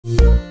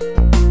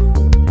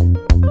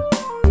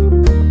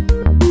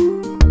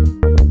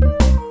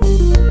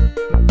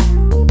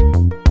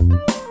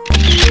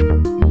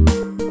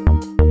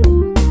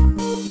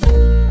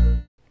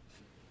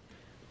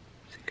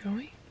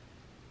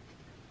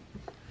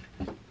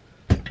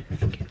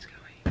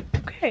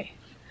Okay.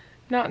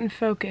 Not in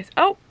focus.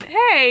 Oh,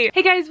 hey!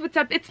 Hey guys, what's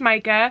up? It's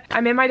Micah.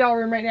 I'm in my doll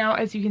room right now,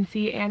 as you can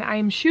see, and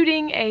I'm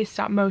shooting a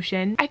stop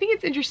motion. I think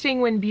it's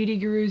interesting when beauty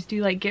gurus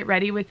do like get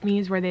ready with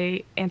me's where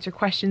they answer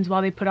questions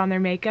while they put on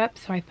their makeup.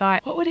 So I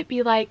thought, what would it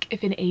be like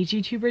if an age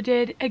YouTuber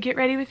did a get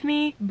ready with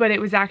me, but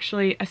it was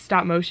actually a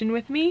stop motion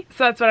with me?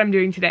 So that's what I'm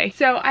doing today.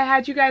 So I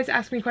had you guys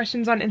ask me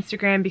questions on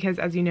Instagram because,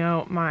 as you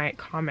know, my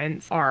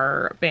comments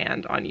are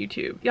banned on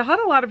YouTube. Y'all had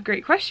a lot of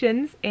great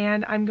questions,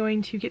 and I'm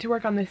going to get to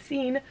work on this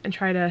scene and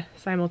try to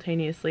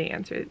simultaneously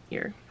answer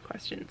your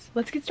questions.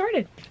 Let's get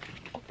started.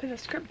 Open a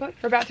script book.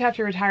 We're about to have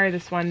to retire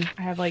this one.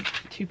 I have like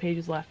 2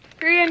 pages left.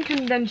 Very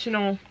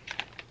unconventional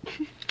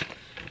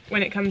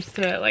when it comes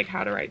to like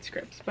how to write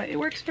scripts, but it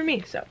works for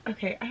me. So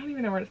okay, I don't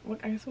even know where to look.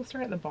 I guess we'll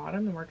start at the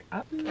bottom and work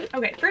up.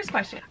 Okay, first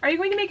question. Are you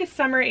going to make a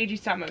summer AG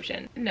stop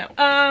motion? No.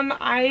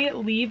 I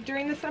leave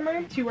during the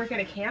summer to work at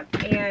a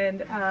camp,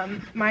 and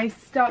my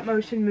stop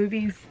motion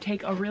movies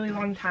take a really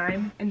long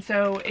time, and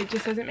so it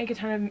just doesn't make a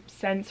ton of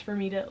sense for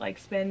me to like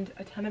spend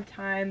a ton of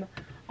time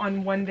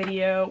on one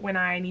video when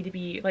I need to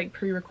be like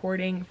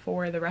pre-recording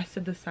for the rest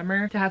of the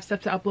summer to have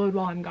stuff to upload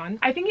while I'm gone.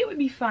 I think it would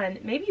be fun,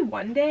 maybe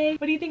one day.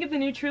 What do you think of the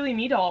new Truly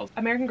Me dolls?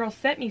 American Girl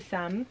sent me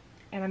some,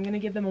 and I'm gonna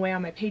give them away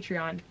on my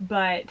Patreon,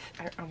 but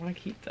I want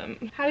to keep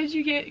them. How did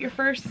you get your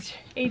first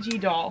AG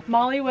doll?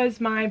 Molly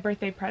was my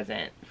birthday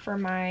present for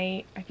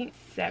my, I think,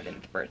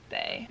 7th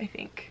birthday, I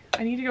think.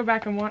 I need to go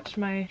back and watch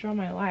my Draw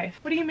My Life.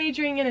 What are you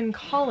majoring in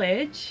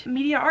college?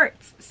 Media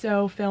arts,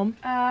 so film.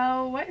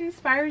 What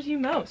inspires you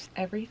most?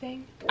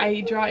 Everything.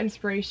 I draw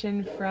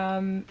inspiration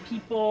from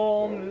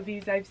people,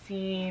 movies I've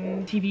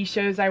seen, TV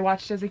shows I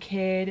watched as a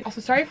kid. Also,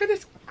 sorry for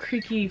this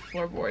creaky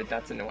floorboard,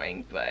 that's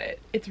annoying, but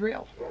it's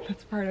real.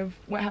 That's part of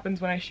what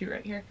happens when I shoot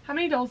right here. How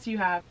many dolls do you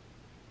have?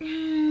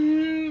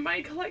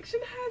 My collection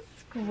has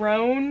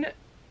grown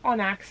on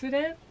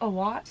accident a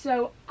lot.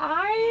 So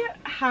I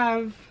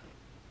have,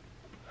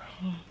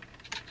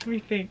 let me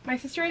think. My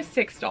sister has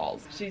 6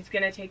 dolls. She's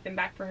gonna take them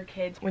back for her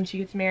kids when she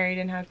gets married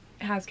and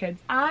has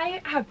kids.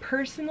 I have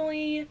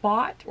personally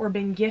bought or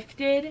been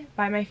gifted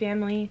by my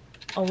family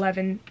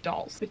 11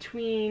 dolls.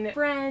 Between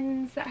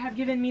friends that have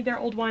given me their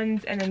old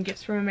ones and then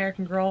gifts from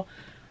American Girl,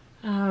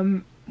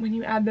 when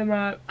you add them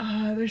up,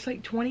 there's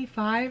like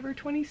 25 or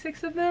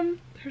 26 of them.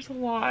 There's a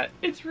lot.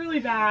 It's really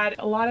bad.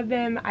 A lot of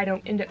them I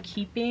don't end up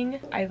keeping.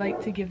 I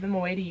like to give them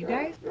away to you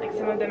guys. Like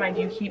some of them I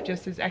do keep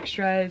just as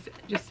extras,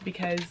 just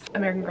because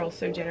American Girl is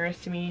so generous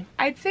to me.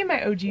 I'd say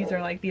my OGs are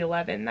like the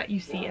 11 that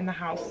you see in the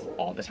house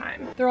all the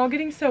time. They're all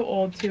getting so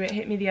old too. It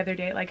hit me the other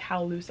day like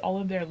how loose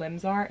all of their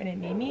limbs are, and it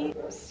made me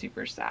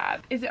super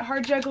sad. Is it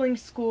hard juggling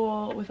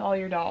school with all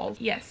your dolls?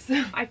 Yes.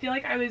 I feel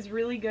like I was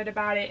really good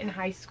about it in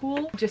high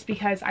school just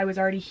because I was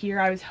already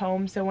here. I was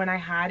home, so when I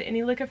had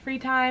any lick of free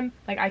time,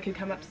 like I could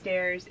come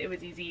upstairs. It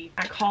was easy.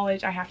 At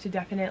college, I have to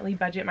definitely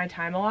budget my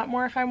time a lot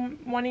more if I'm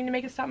wanting to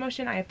make a stop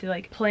motion. I have to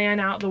like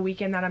plan out the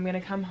weekend that I'm gonna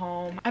come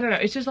home. I don't know,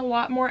 it's just a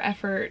lot more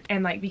effort,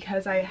 and like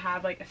because I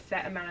have like a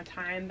set amount of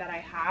time that I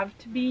have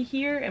to be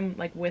here and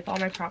like with all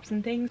my props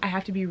and things, I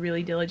have to be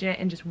really diligent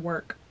and just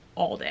work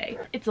all day.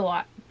 It's a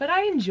lot, but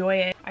I enjoy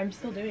it. I'm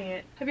still doing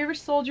it. Have you ever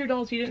sold your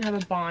dolls you didn't have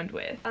a bond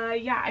with?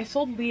 Yeah, I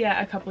sold Leah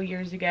a couple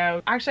years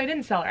ago. Actually, I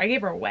didn't sell her. I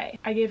gave her away.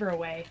 I gave her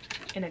away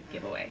in a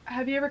giveaway.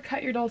 Have you ever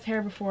cut your doll's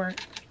hair before?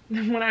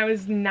 When I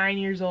was 9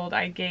 years old,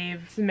 I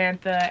gave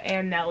Samantha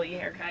and Nellie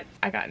haircuts.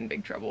 I got in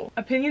big trouble.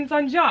 Opinions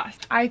on Joss.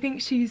 I think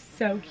she's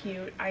so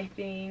cute. I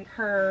think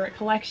her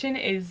collection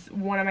is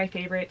one of my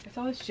favorites. I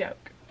saw this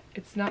joke.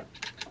 I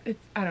don't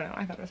know.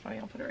 I thought it was funny.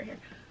 I'll put it right here.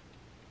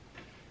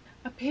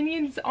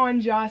 Opinions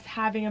on Joss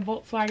having a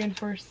Volkswagen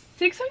for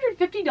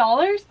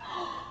 $650?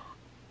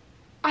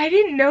 I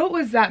didn't know it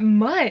was that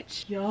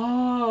much.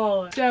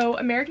 Yo. So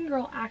American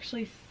Girl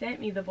actually sent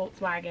me the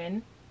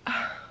Volkswagen.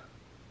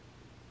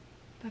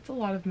 That's a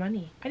lot of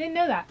money. I didn't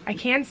know that. I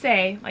can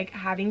say, like,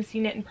 having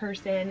seen it in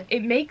person,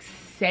 it makes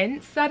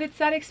sense that it's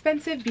that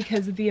expensive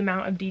because of the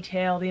amount of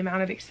detail, the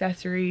amount of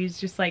accessories,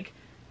 just like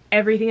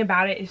everything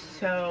about it is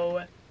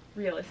so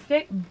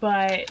realistic,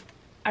 but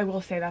I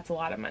will say that's a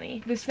lot of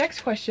money. This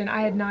next question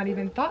I had not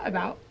even thought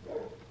about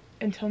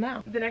until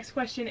now. The next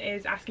question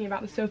is asking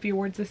about the Sophie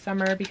Awards this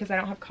summer because I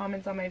don't have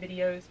comments on my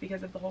videos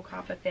because of the whole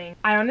COPPA thing.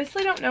 I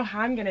honestly don't know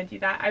how I'm gonna do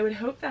that. I would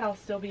hope that I'll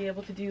still be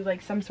able to do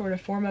like some sort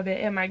of form of it.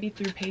 It might be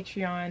through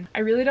Patreon. I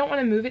really don't want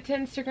to move it to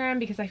Instagram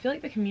because I feel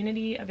like the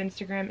community of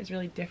Instagram is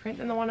really different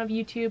than the one of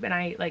YouTube, and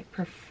I like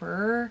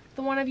prefer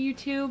the one of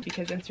YouTube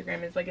because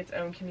Instagram is like its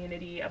own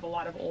community of a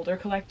lot of older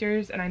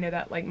collectors, and I know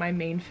that like my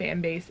main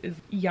fan base is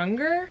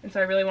younger, and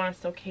so I really want to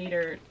still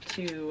cater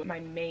to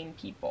my main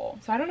people.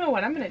 So I don't know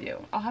what I'm gonna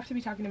do. I'll have to be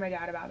talking to my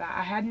dad about that.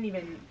 I hadn't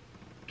even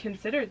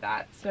considered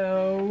that.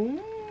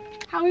 So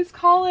how is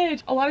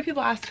college? A lot of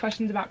people ask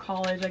questions about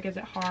college, like is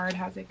it hard,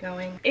 how's it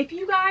going? If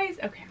you guys,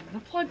 okay, I'm gonna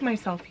plug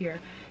myself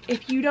here.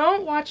 If you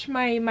don't watch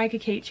my Micah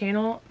Kate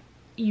channel,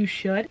 you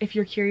should if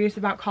you're curious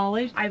about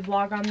college. I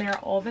vlog on there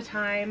all the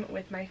time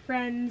with my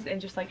friends and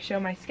just like show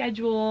my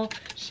schedule,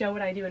 show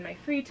what I do in my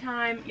free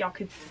time. Y'all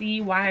could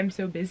see why I'm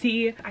so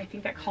busy. I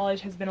think that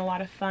college has been a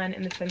lot of fun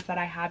in the sense that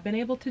I have been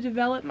able to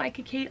develop my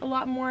Kate a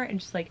lot more and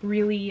just like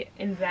really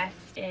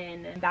invest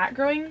in that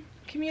growing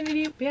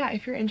community. But yeah,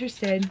 if you're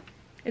interested,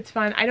 it's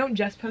fun. I don't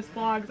just post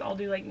vlogs. I'll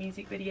do like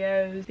music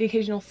videos, the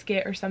occasional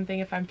skit or something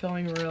if I'm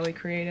feeling really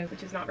creative,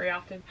 which is not very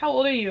often. How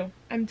old are you?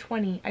 I'm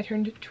 20. I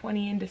turned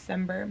 20 in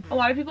December. A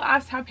lot of people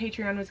asked how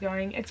Patreon was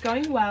going. It's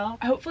going well.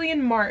 Hopefully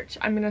in March,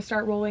 I'm gonna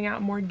start rolling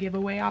out more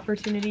giveaway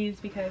opportunities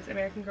because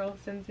American Girl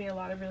sends me a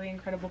lot of really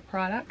incredible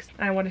products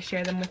and I want to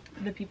share them with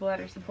the people that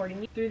are supporting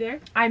me through there.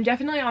 I'm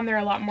definitely on there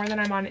a lot more than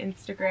I'm on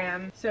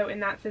Instagram. So in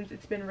that sense,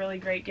 it's been really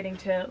great getting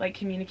to like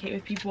communicate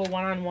with people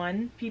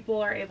one-on-one.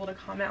 People are able to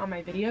comment on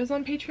my videos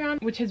on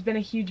Patreon, which has been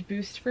a huge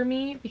boost for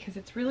me because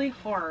it's really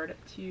hard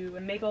to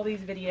make all these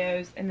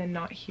videos and then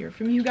not hear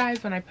from you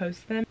guys when I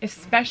post them.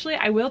 Especially,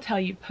 I will tell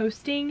you,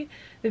 posting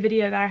the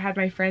video that I had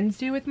my friends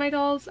do with my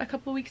dolls a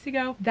couple weeks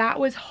ago, that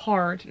was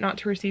hard not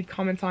to receive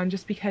comments on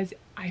just because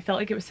I felt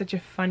like it was such a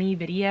funny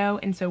video,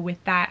 and so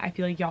with that I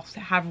feel like y'all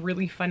have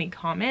really funny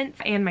comments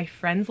and my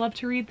friends love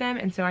to read them,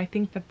 and so I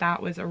think that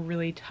that was a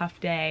really tough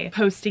day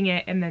posting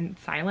it and then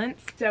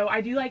silence. So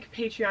I do like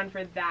Patreon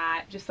for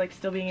that, just like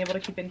still being able to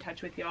keep in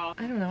touch with y'all.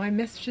 I don't know, I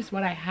missed just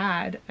what I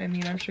had. I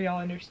mean, I'm sure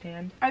y'all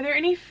understand. Are there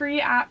any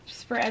free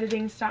apps for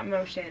editing stop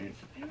motions?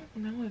 I don't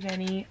know of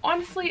any.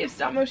 Honestly, if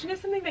stop motion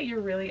is something that you're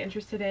really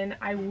interested in,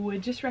 I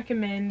would just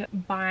recommend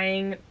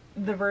buying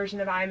the version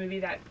of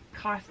iMovie that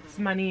costs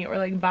money, or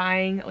like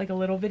buying like a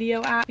little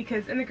video app,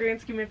 because in the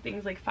grand scheme of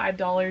things, like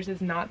 $5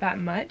 is not that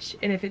much,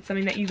 and if it's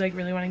something that you like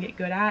really want to get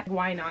good at,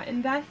 why not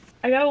invest?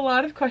 I got a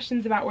lot of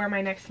questions about where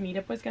my next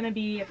meetup was going to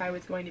be, if I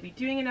was going to be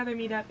doing another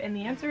meetup, and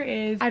the answer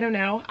is I don't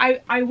know.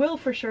 I will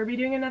for sure be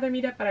doing another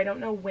meetup, but I don't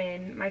know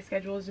when. My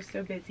schedule is just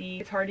so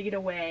busy. It's hard to get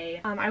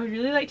away. I would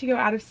really like to go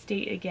out of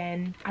state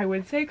again. I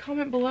would say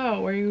comment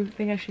below where you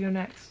think I should go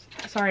next.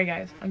 Sorry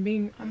guys, I'm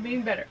being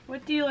better.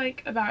 What do you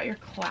like about your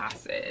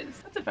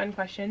classes? That's a fun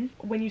question.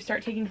 When you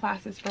start taking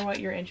classes for what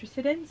you're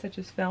interested in, such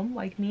as film,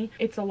 like me,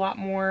 it's a lot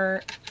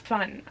more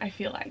fun, I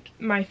feel like.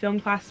 My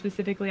film class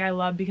specifically I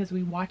love because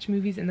we watch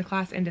movies in the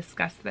class and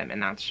discuss them,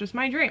 and that's just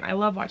my dream. I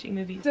love watching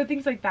movies. So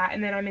things like that.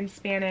 And then I'm in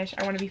Spanish.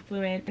 I want to be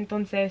fluent.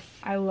 Entonces,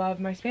 I love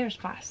my Spanish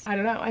class. I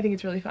don't know. I think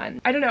it's really fun.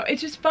 I don't know.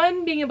 It's just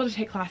fun being able to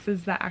take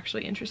classes that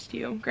actually interest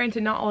you.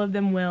 Granted, not all of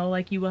them will.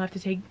 Like, you will have to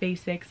take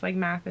basics like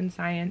math and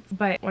science,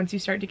 but once you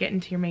start to get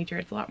into your major,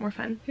 it's a lot more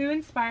fun. Who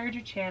inspired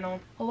your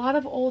channel? A lot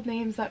of old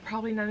names that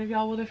probably none of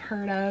y'all would have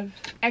heard of.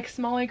 X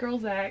Molly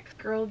Girls X,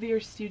 Girl of the Year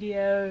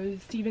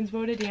Studios, Steven's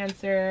Voted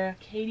Dancer,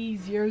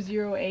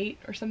 Katie008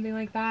 or something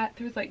like that.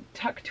 There was like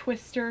Tuck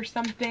Twister or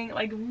something,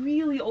 like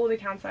really old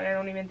accounts that I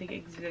don't even think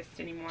exist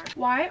anymore.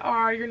 Why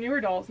are your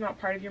newer dolls not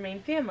part of your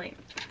main family?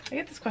 I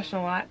get this question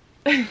a lot.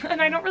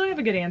 And I don't really have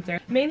a good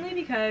answer. Mainly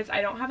because I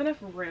don't have enough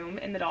room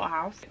in the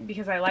dollhouse,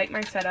 because I like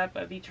my setup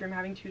of each room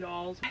having 2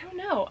 dolls. I don't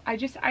know.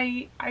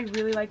 I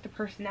really like the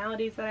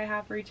personalities that I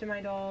have for each of my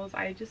dolls.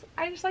 I just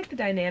like the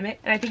dynamic.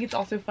 And I think it's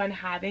also fun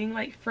having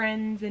like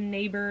friends and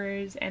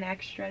neighbors and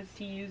extras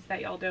to use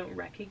that y'all don't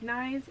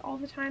recognize all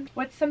the time.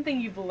 What's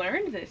something you've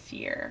learned this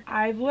year?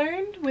 I've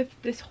learned with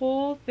this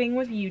whole thing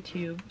with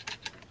YouTube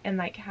and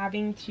like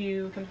having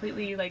to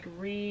completely like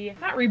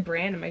not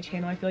rebrand my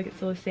channel, I feel like it's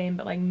still the same,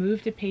 but like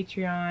move to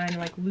Patreon,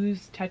 like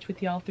lose touch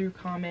with y'all through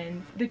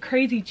comments. The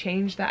crazy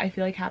change that I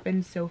feel like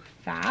happens so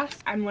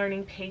fast. I'm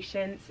learning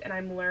patience, and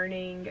I'm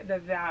learning the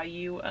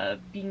value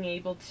of being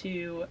able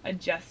to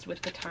adjust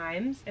with the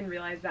times and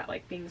realize that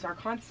like things are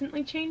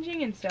constantly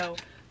changing. And so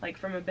like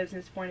from a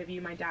business point of view,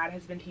 my dad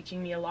has been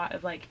teaching me a lot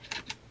of like,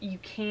 you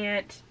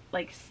can't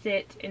like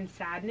sit in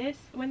sadness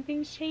when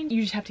things change.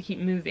 You just have to keep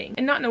moving,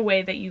 and not in a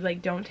way that you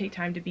like don't take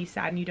time to be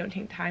sad and you don't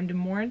take time to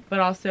mourn,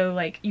 but also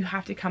like you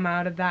have to come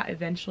out of that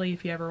eventually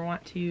if you ever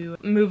want to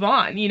move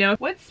on, you know?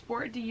 What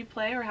sport do you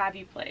play or have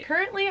you played?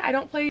 Currently, I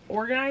don't play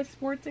organized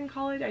sports in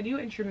college. I do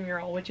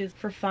intramural, which is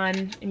for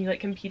fun, and you like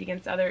compete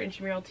against other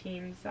intramural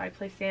teams. So I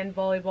play sand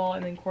volleyball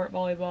and then court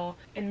volleyball.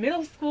 In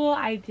middle school,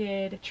 I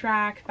did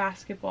track,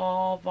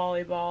 basketball,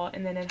 volleyball,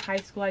 and then in high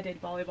school, I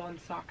did volleyball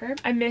and soccer.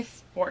 I miss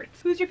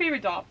sports. Who's your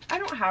favorite doll? I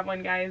don't have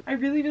one, guys. I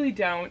really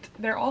don't.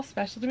 They're all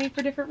special to me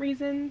for different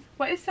reasons.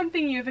 What is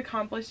something you've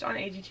accomplished on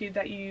AGTube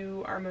that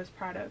you are most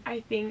proud of? I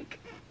think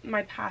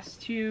my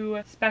past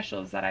 2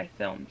 specials that I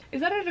filmed.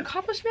 Is that an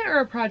accomplishment or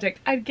a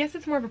project? I guess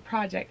it's more of a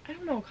project. I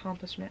don't know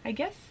accomplishment. I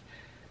guess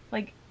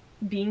like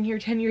being here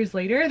 10 years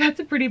later, that's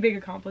a pretty big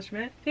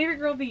accomplishment. Favorite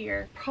girl of the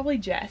year? Probably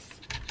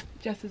Jess.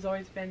 Jess has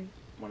always been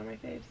one of my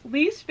faves.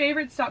 Least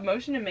favorite stop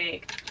motion to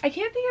make? I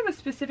can't think of a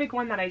specific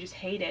one that I just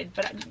hated,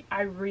 but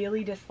I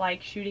really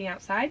dislike shooting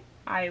outside.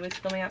 I was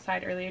filming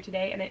outside earlier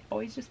today and it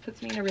always just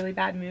puts me in a really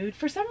bad mood.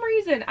 For some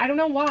reason, I don't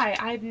know why,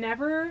 I've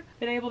never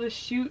been able to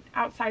shoot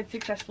outside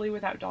successfully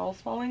without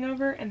dolls falling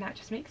over, and that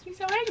just makes me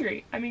so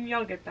angry. I mean,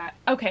 y'all get that.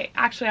 Okay,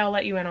 actually I'll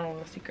let you in on a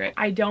little secret.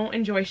 I don't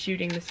enjoy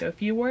shooting the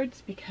Sophie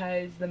Awards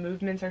because the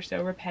movements are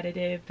so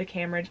repetitive, the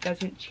camera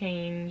doesn't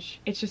change.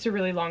 It's just a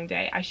really long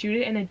day. I shoot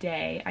it in a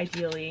day,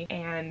 ideally,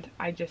 and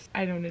I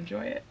don't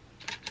enjoy it.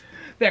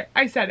 There,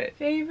 I said it.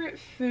 Favorite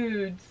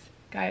foods.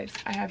 Guys,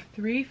 I have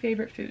 3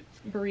 favorite foods.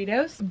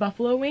 Burritos,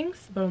 buffalo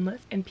wings,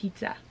 boneless, and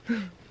pizza.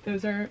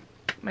 Those are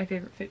my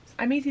favorite foods.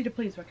 I'm easy to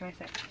please, what can I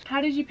say?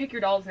 How did you pick your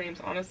dolls' names?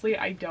 Honestly,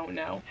 I don't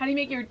know. How do you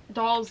make your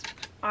doll's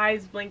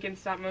eyes blink in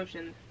stop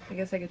motion? I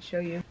guess I could show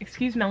you.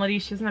 Excuse Melody,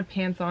 she doesn't have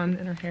pants on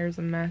and her hair is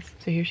a mess.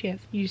 So here she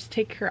is. You just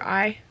take her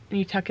eye and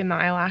you tuck in the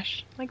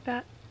eyelash like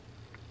that.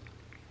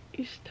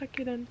 You just tuck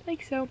it in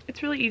like so.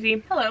 It's really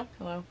easy. Hello.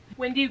 Hello.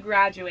 When do you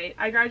graduate?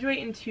 I graduate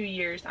in 2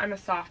 years. I'm a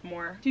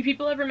sophomore. Do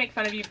people ever make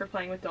fun of you for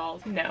playing with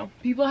dolls? No.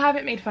 People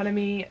haven't made fun of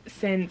me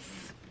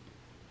since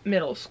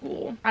middle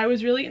school. I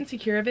was really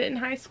insecure of it in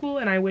high school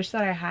and I wish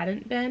that I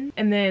hadn't been.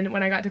 And then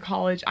when I got to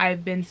college,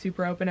 I've been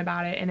super open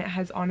about it and it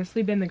has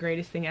honestly been the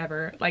greatest thing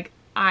ever. Like,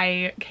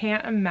 I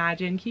can't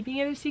imagine keeping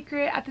it a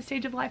secret at the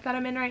stage of life that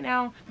I'm in right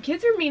now.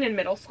 Kids are mean in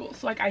middle school,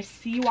 so like I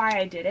see why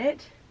I did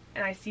it.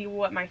 And I see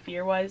what my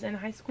fear was in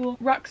high school.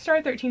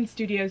 Rockstar 13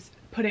 Studios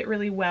put it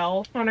really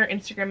well on her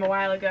Instagram a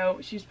while ago.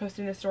 She was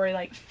posting a story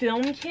like,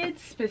 film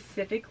kids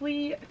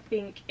specifically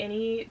think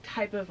any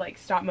type of like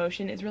stop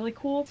motion is really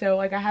cool. So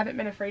like I haven't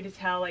been afraid to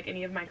tell like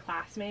any of my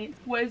classmates.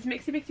 Was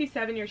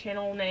mixiepixie7 your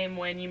channel name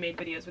when you made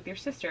videos with your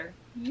sister?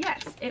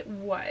 Yes, it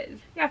was.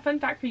 Yeah, fun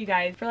fact for you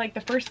guys. For like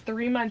the first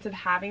 3 months of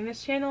having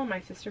this channel,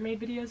 my sister made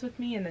videos with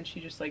me and then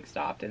she just like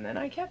stopped and then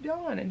I kept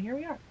going and here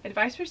we are.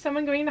 Advice for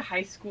someone going to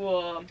high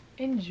school: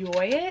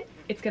 enjoy it.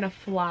 It's gonna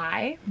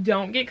fly.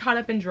 Don't get caught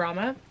up in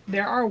drama.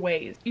 There are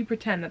ways. You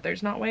pretend that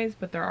there's not ways,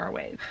 but there are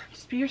ways.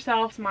 Just be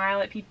yourself, smile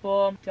at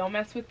people, don't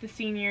mess with the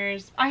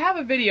seniors. I have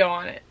a video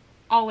on it.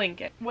 I'll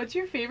link it. What's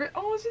your favorite?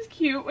 Oh, this is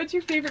cute. What's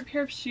your favorite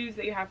pair of shoes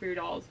that you have for your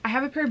dolls? I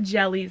have a pair of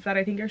jellies that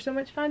I think are so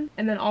much fun.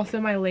 And then also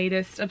my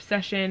latest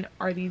obsession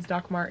are these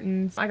Doc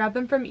Martens. I got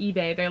them from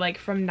eBay. They're like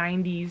from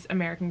 90s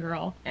American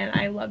Girl. And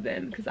I love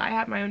them because I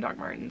have my own Doc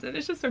Martens and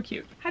it's just so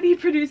cute. How do you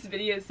produce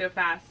videos so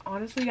fast?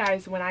 Honestly,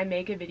 guys, when I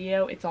make a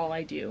video, it's all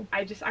I do.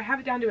 I have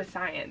it down to a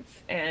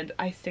science and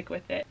I stick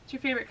with it. What's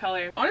your favorite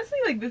color? Honestly,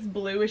 like this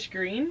bluish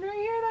green right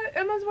here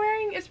that Emma's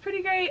wearing is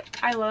pretty great.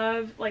 I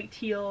love like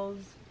teals.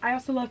 I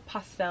also love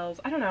pastels.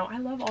 I don't know, I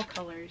love all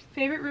colors.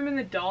 Favorite room in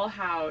the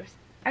dollhouse?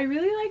 I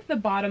really like the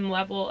bottom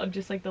level of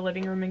just like the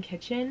living room and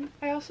kitchen.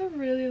 I also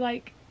really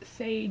like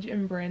Sage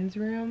and Bryn's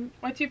room.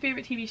 What's your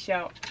favorite TV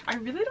show? I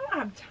really don't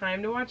have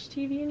time to watch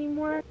TV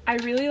anymore. I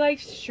really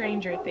liked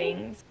Stranger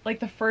Things,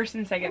 like the 1st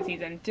and 2nd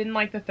season. Didn't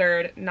like the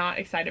 3rd, not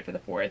excited for the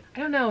 4th. I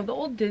don't know, the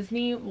old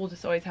Disney will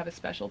just always have a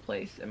special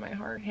place in my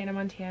heart. Hannah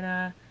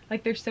Montana,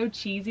 like they're so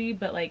cheesy,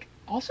 but like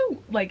also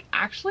like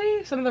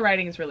actually some of the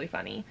writing is really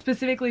funny.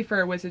 Specifically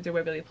for Wizards of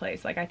Waverly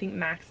Place, like I think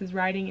Max's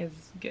writing is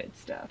good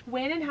stuff.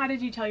 When and how did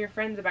you tell your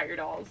friends about your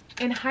dolls?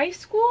 In high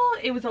school,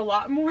 it was a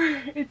lot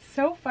more, it's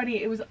so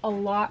funny, it was a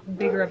lot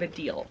bigger of a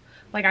deal.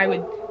 Like I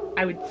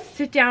would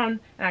sit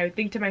down and I would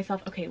think to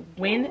myself, okay,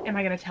 when am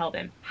I gonna tell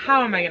them?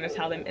 How am I gonna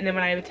tell them? And then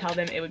when I would tell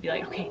them, it would be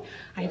like, okay,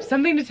 I have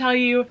something to tell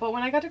you. But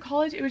when I got to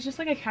college, it was just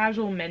like a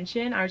casual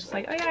mention. I was just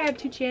like, oh yeah, I have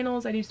 2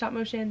 channels, I do stop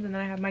motions, and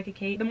then I have Micah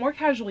Kate. The more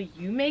casual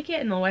you make it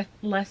and the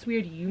less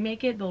weird you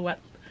make it,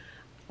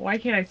 why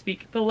can't I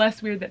speak? The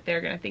less weird that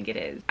they're gonna think it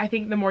is. I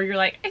think the more you're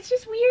like, it's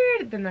just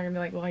weird, then they're gonna be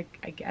like, well,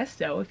 I guess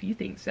so, if you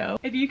think so.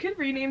 If you could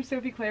rename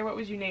Sophie Claire, what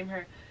would you name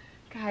her?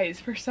 Guys,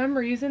 for some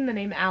reason, the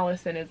name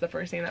Allison is the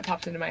first thing that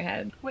pops into my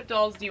head. What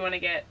dolls do you want to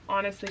get?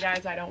 Honestly,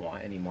 guys, I don't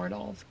want any more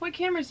dolls. What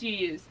cameras do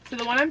you use? So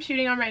the one I'm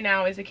shooting on right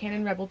now is a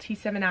Canon Rebel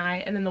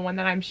T7i, and then the one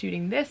that I'm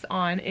shooting this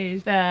on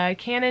is the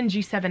Canon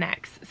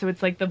G7X. So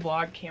it's like the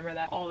vlog camera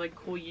that all the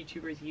cool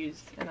YouTubers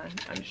use, and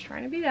I'm just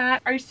trying to be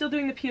that. Are you still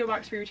doing the P.O.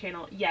 box for your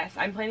channel? Yes,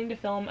 I'm planning to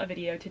film a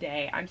video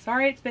today. I'm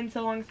sorry it's been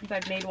so long since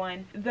I've made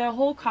one. The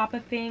whole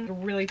COPPA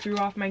thing really threw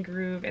off my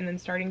groove, and then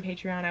starting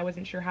Patreon, I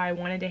wasn't sure how I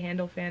wanted to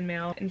handle fan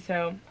mail, and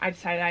so I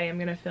decided I am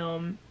gonna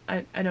film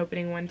an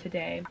opening one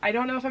today. I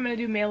don't know if I'm gonna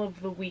do mail of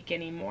the week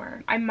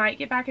anymore. I might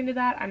get back into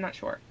that, I'm not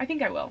sure. I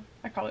think I will.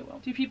 I probably will.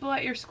 Do people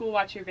at your school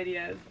watch your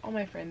videos? All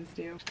my friends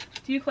do.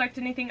 Do you collect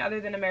anything other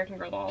than American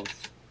Girl dolls?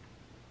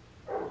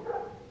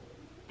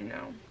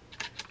 No.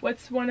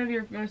 What's one of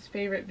your most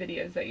favorite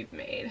videos that you've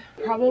made?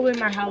 Probably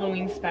my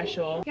Halloween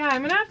special. Yeah,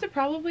 I'm gonna have to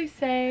probably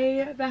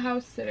say The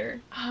House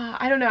Sitter.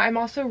 I don't know, I'm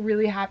also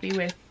really happy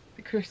with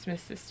the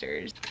Christmas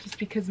sisters just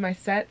because my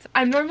sets,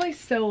 I'm normally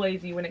so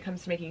lazy when it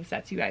comes to making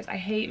sets, you guys. I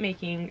hate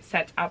making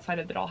sets outside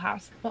of the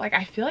dollhouse, but like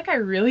I feel like I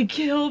really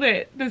killed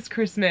it this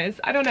Christmas.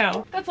 I don't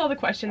know. That's all the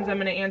questions I'm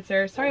gonna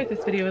answer. Sorry if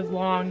this video was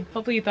long.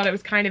 Hopefully you thought it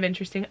was kind of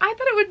interesting. I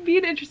thought it would be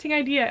an interesting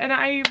idea, and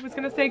I was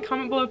gonna say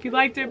comment below if you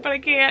liked it, but I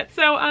can't.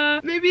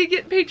 So maybe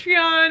get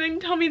Patreon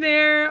and tell me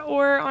there,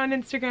 or on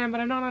Instagram, but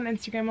I'm not on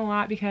Instagram a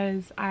lot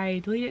because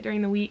I delete it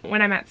during the week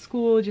when I'm at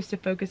school just to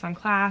focus on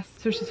class,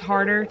 so it's just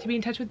harder to be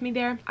in touch with me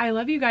there. I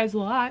love you guys a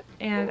lot,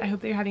 and I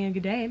hope that you're having a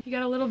good day. You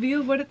got a little view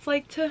of what it's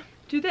like to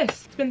do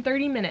this. It's been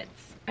 30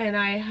 minutes, and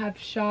I have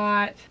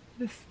shot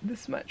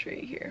this much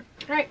right here.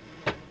 All right,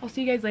 I'll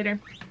see you guys later.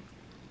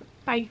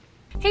 Bye.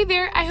 Hey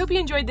there, I hope you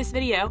enjoyed this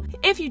video.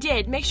 If you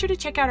did, make sure to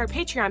check out our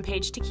Patreon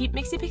page to keep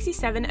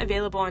mixiepixie7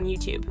 available on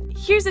YouTube.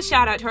 Here's a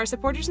shout out to our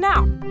supporters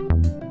now.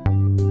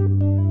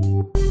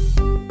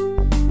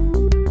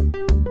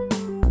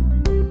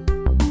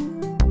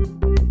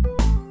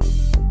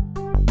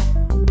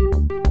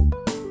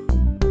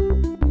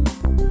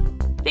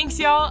 Thanks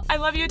y'all, I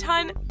love you a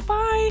ton.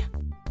 Bye.